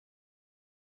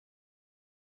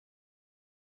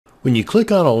When you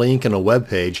click on a link in a web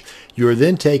page, you are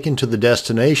then taken to the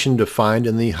destination defined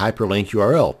in the hyperlink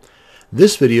URL.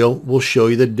 This video will show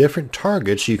you the different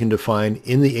targets you can define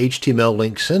in the HTML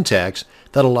link syntax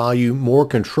that allow you more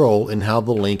control in how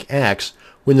the link acts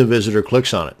when the visitor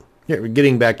clicks on it. Here,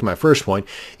 getting back to my first point,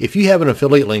 if you have an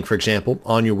affiliate link, for example,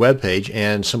 on your web page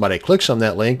and somebody clicks on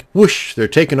that link, whoosh, they're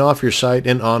taken off your site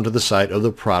and onto the site of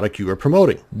the product you are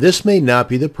promoting. This may not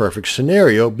be the perfect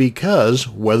scenario because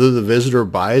whether the visitor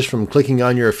buys from clicking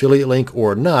on your affiliate link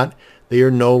or not, they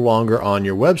are no longer on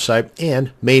your website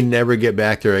and may never get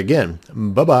back there again.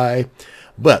 Bye-bye.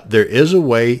 But there is a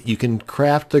way you can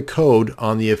craft the code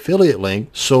on the affiliate link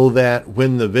so that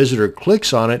when the visitor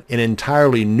clicks on it, an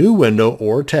entirely new window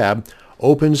or tab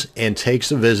opens and takes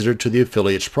the visitor to the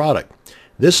affiliate's product.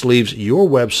 This leaves your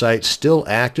website still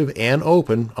active and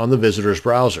open on the visitor's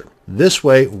browser. This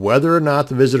way, whether or not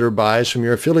the visitor buys from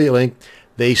your affiliate link,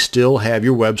 they still have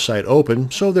your website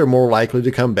open, so they're more likely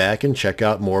to come back and check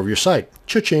out more of your site.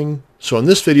 Cha-ching! So in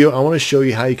this video, I want to show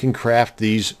you how you can craft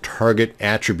these target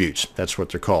attributes. That's what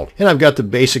they're called. And I've got the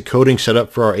basic coding set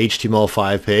up for our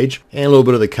HTML5 page and a little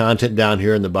bit of the content down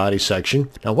here in the body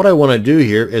section. Now what I want to do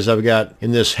here is I've got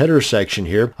in this header section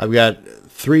here, I've got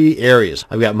three areas.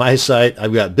 I've got my site,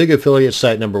 I've got big affiliate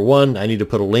site number 1. I need to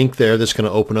put a link there that's going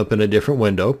to open up in a different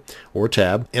window or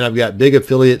tab. And I've got big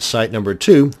affiliate site number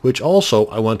 2, which also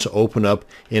I want to open up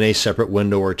in a separate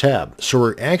window or tab. So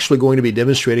we're actually going to be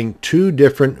demonstrating two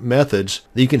different methods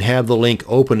that you can have the link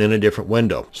open in a different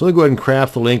window. So let me go ahead and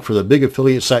craft the link for the big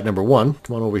affiliate site number 1.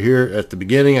 Come on over here at the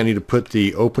beginning. I need to put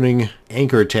the opening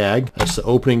anchor tag. That's the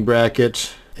opening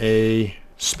bracket, a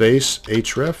space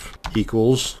href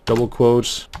equals double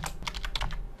quotes,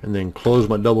 and then close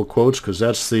my double quotes because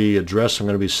that's the address I'm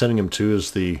going to be sending them to,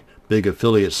 is the big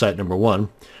affiliate site number 1.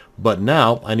 But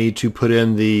now I need to put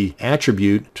in the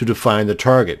attribute to define the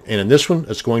target, and in this one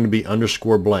it's going to be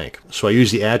underscore blank. So I use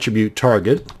the attribute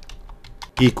target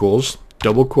equals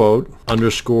double quote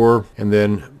underscore and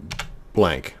then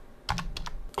blank.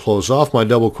 Close off my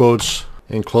double quotes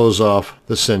and close off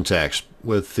the syntax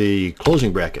with the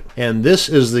closing bracket. And this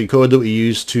is the code that we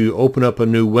use to open up a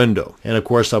new window. And of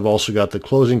course I've also got the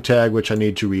closing tag, which I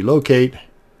need to relocate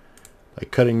by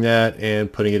cutting that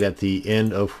and putting it at the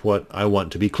end of what I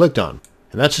want to be clicked on.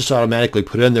 And that's just automatically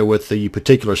put in there with the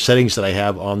particular settings that I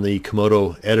have on the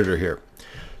Komodo editor here.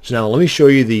 So now let me show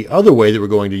you the other way that we're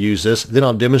going to use this, then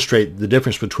I'll demonstrate the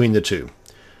difference between the two.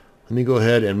 Let me go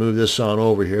ahead and move this on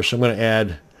over here. So I'm going to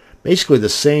add basically the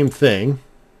same thing.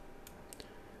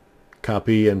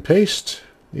 Copy and paste,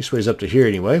 these ways up to here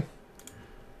anyway,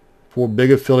 for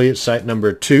big affiliate site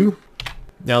number 2.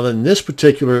 Now then, this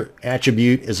particular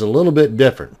attribute is a little bit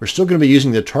different. We're still going to be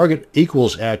using the target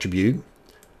equals attribute,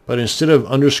 but instead of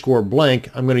underscore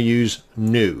blank, I'm going to use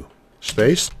new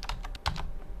space.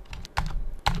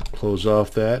 Close off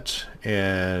that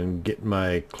and get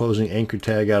my closing anchor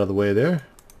tag out of the way there.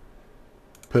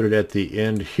 Put it at the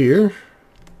end here.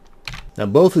 Now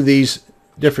both of these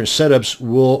different setups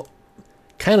will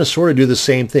kind of sort of do the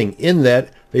same thing in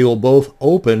that they will both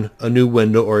open a new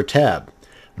window or a tab.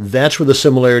 That's where the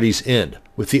similarities end.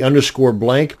 With the underscore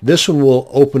blank, this one will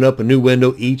open up a new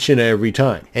window each and every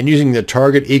time. And using the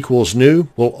target equals new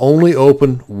will only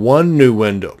open one new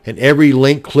window. And every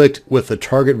link clicked with the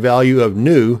target value of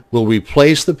new will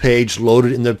replace the page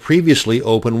loaded in the previously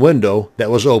open window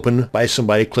that was opened by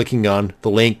somebody clicking on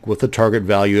the link with the target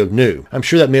value of new. I'm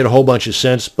sure that made a whole bunch of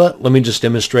sense, but let me just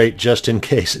demonstrate just in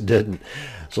case it didn't.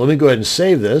 So let me go ahead and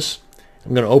save this.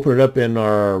 I'm going to open it up in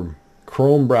our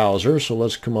Chrome browser. So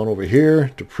let's come on over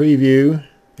here to preview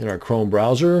in our Chrome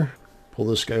browser. Pull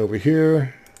this guy over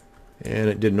here, and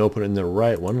it didn't open in the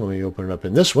right one. Let me open it up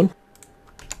in this one.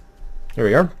 There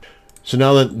we are. So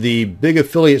now that the big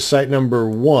affiliate site number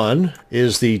 1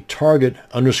 is the target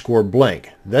underscore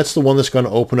blank. That's the one that's going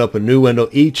to open up a new window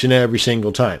each and every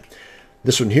single time.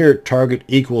 This one here, target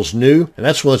equals new, and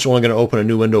that's one that's only going to open a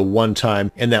new window one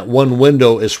time, and that one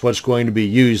window is what's going to be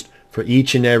used for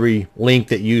each and every link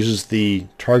that uses the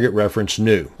target reference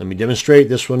new. Let me demonstrate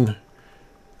this one.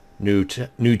 New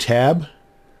tab.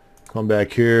 Come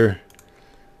back here.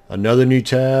 Another new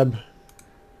tab.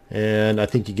 And I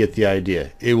think you get the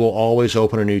idea. It will always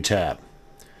open a new tab.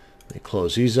 Let me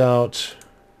close these out.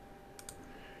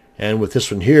 And with this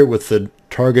one here, with the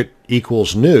target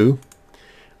equals new,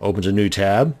 opens a new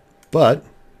tab, but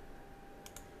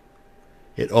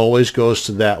it always goes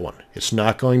to that one. It's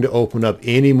not going to open up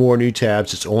any more new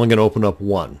tabs. It's only going to open up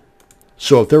one.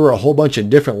 So if there were a whole bunch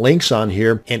of different links on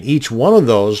here and each one of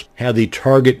those had the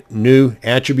target new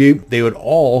attribute, they would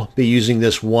all be using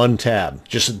this one tab.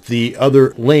 Just that the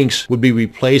other links would be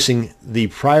replacing the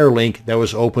prior link that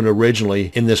was open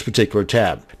originally in this particular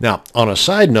tab. Now, on a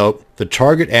side note, the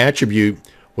target attribute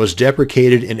was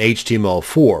deprecated in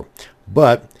HTML4,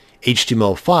 but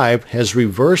HTML5 has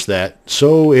reversed that.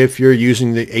 So if you're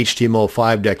using the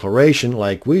HTML5 declaration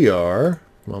like we are,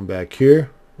 come on back here,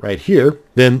 right here,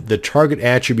 then the target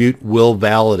attribute will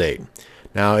validate.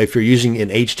 Now, if you're using an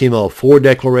HTML4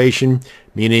 declaration,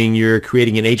 meaning you're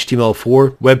creating an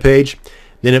HTML4 web page,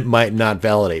 then it might not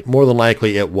validate. More than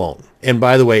likely, it won't. And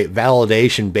by the way,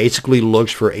 validation basically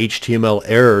looks for HTML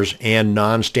errors and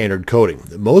non-standard coding.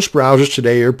 Most browsers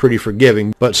today are pretty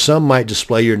forgiving, but some might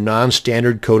display your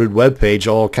non-standard coded web page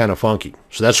all kind of funky.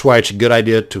 So that's why it's a good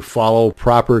idea to follow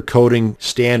proper coding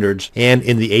standards. And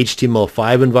in the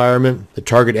HTML5 environment, the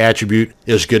target attribute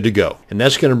is good to go. And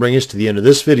that's going to bring us to the end of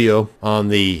this video on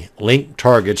the link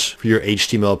targets for your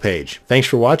HTML page. Thanks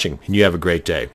for watching, and you have a great day.